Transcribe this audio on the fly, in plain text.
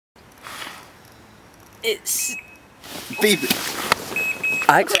It's... Beep.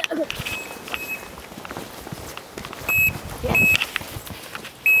 Alex? Yeah.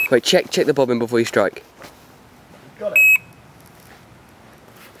 Wait, check the bobbin before you strike. Got it.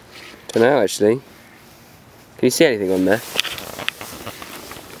 Don't know actually. Can you see anything on there?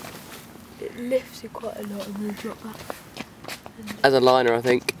 It lifts it quite a lot and then drop back. As a liner, I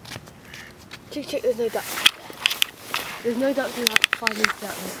think. Check, there's no duck. There's no duck in like 5 meters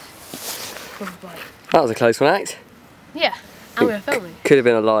out there. That was a close one, Alex. Yeah, and we're filming. Could have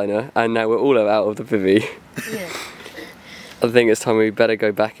been a liner, and now we're all out of the bivvy. Yeah. I think it's time we better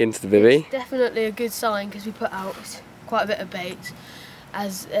go back into the bivvy. It's definitely a good sign because we put out quite a bit of bait,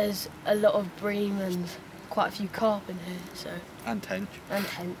 as there's a lot of bream and quite a few carp in here. So. And tench. And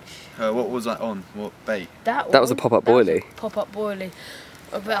tench. What was that on? What bait? That was a pop-up boilie. Pop-up boilie.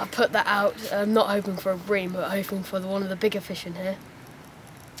 But I put that out, not hoping for a bream, but hoping for one of the bigger fish in here.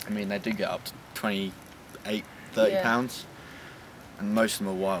 I mean, they do get up to 28, 30 pounds, and most of them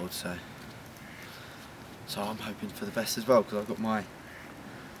are wild, so I'm hoping for the best as well, because I've got my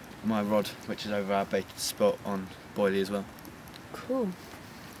rod, which is over our baited spot on boilie as well. Cool.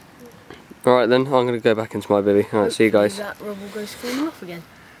 Alright then, I'm going to go back into my bivvy. Alright, see you guys. That rod will go swimming off again.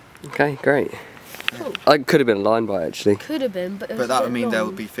 Okay, great. Cool. It could have been a line bite actually. Could have been, but that would mean there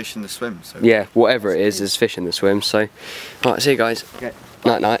would be fish in the swim. So yeah, whatever it is, there's fish in the swim. So, alright, see you guys. Okay.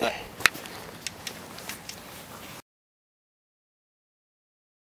 Night night.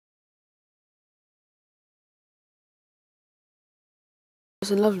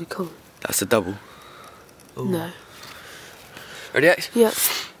 It's a lovely call. That's a double. Ooh. No. Ready, X? Yeah.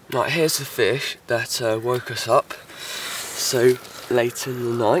 Right, here's the fish that woke us up so late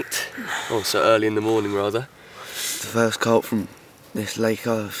in the night, or so early in the morning rather. The first carp from this lake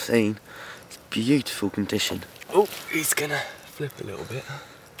I've seen. It's beautiful condition. Oh, he's gonna flip a little bit.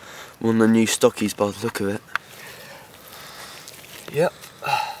 One of the new stockies by the look of it. Yep.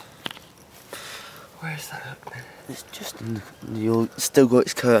 Where's that hook then? It's just you've still got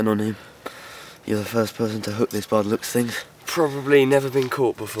its curtain on him. You're the first person to hook this by the looks of things. Probably never been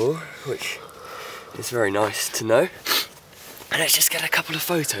caught before, which is very nice to know. And let's just get a couple of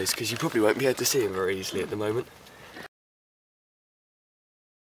photos, because you probably won't be able to see him very easily at the moment.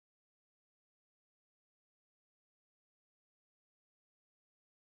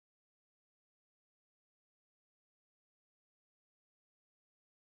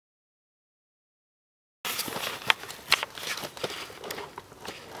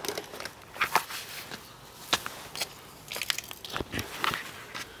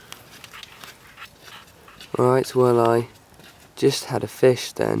 Right, well I just had a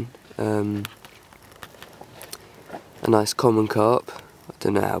fish then, a nice common carp. I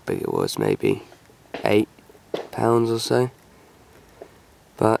don't know how big it was, maybe 8 pounds or so.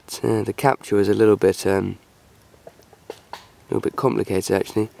 But the capture was a little bit complicated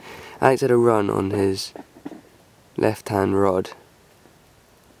actually. Alex had a run on his left hand rod,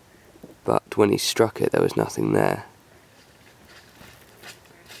 but when he struck it there was nothing there.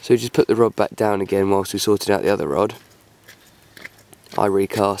 So we just put the rod back down again whilst we sorted out the other rod. I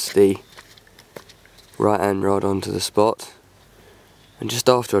recast the right hand rod onto the spot, and just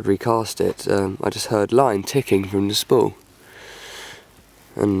after I'd recast it I just heard line ticking from the spool,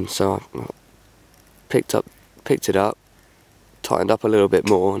 and so I picked it up, tightened up a little bit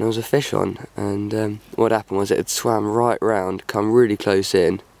more, and there was a fish on. And what happened was it had swam right round, come really close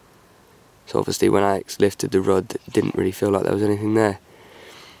in, so obviously when Alex lifted the rod it didn't really feel like there was anything there.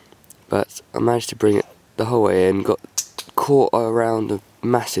 But I managed to bring it the whole way in, got caught around a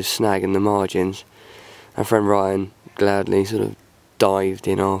massive snag in the margins. My friend Ryan gladly sort of dived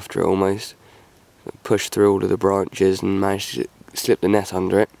in after it almost, pushed through all of the branches and managed to slip the net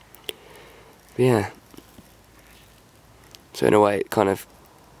under it. But yeah, so in a way it kind of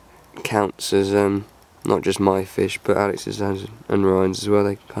counts as not just my fish but Alex's and Ryan's as well.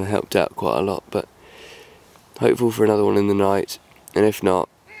 They kind of helped out quite a lot, but hopeful for another one in the night, and if not,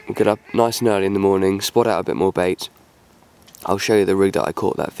 we'll get up nice and early in the morning, spot out a bit more bait. I'll show you the rig that I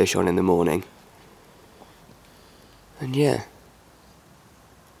caught that fish on in the morning. And yeah,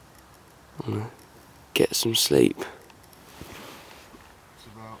 I'm gonna get some sleep. It's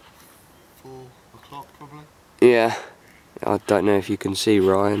about 4 o'clock probably. Yeah, I don't know if you can see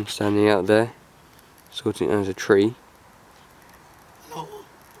Ryan standing out there, sorting out a tree.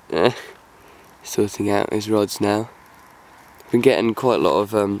 Yeah, sorting out his rods now. Been getting quite a lot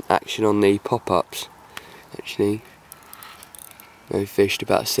of action on the pop-ups actually. They fished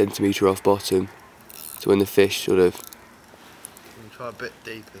about a centimetre off bottom, so when the fish sort of... I'm try a bit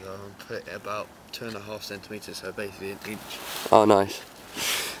deeper though, and put it about 2.5 centimetres, so basically an inch. Oh nice.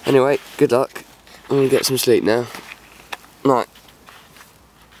 Anyway, good luck. gonna get some sleep now. Night.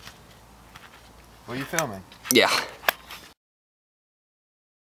 Were you filming? Yeah.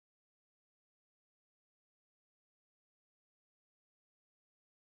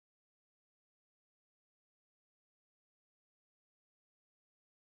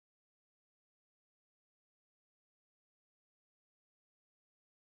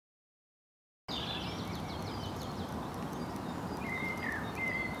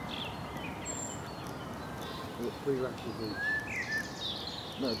 We've got 3 rashes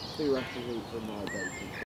each. No, 2 rashes each on my basis.